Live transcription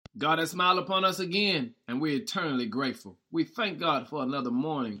God has smiled upon us again, and we're eternally grateful. We thank God for another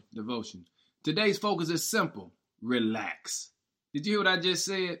morning devotion. Today's focus is simple: relax. Did you hear what I just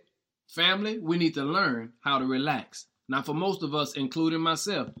said? Family, we need to learn how to relax. Now, for most of us, including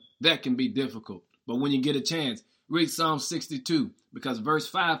myself, that can be difficult. But when you get a chance, read Psalm 62, because verse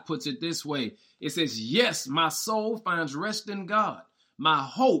 5 puts it this way. It says, "Yes, my soul finds rest in God. My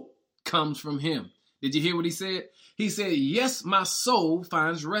hope comes from him." Did you hear what he said? He said, yes, my soul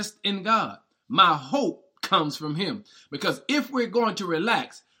finds rest in God. My hope comes from him. Because if we're going to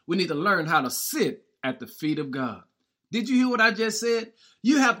relax, we need to learn how to sit at the feet of God. Did you hear what I just said?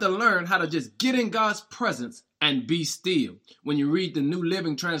 You have to learn how to just get in God's presence and be still. When you read the New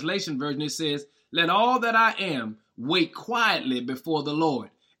Living Translation version, it says, "Let all that I am wait quietly before the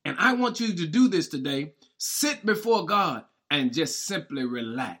Lord." And I want you to do this today. Sit before God and just simply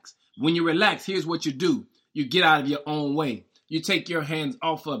relax. When you relax, here's what you do. You get out of your own way. You take your hands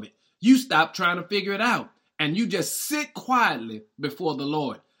off of it. You stop trying to figure it out. And you just sit quietly before the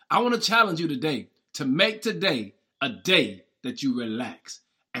Lord. I want to challenge you today to make today a day that you relax.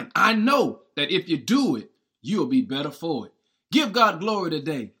 And I know that if you do it, you'll be better for it. Give God glory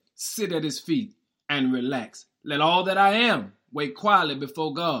today. Sit at his feet and relax. Let all that I am wait quietly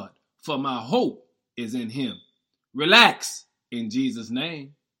before God, for my hope is in him. Relax in Jesus'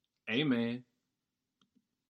 name. Amen.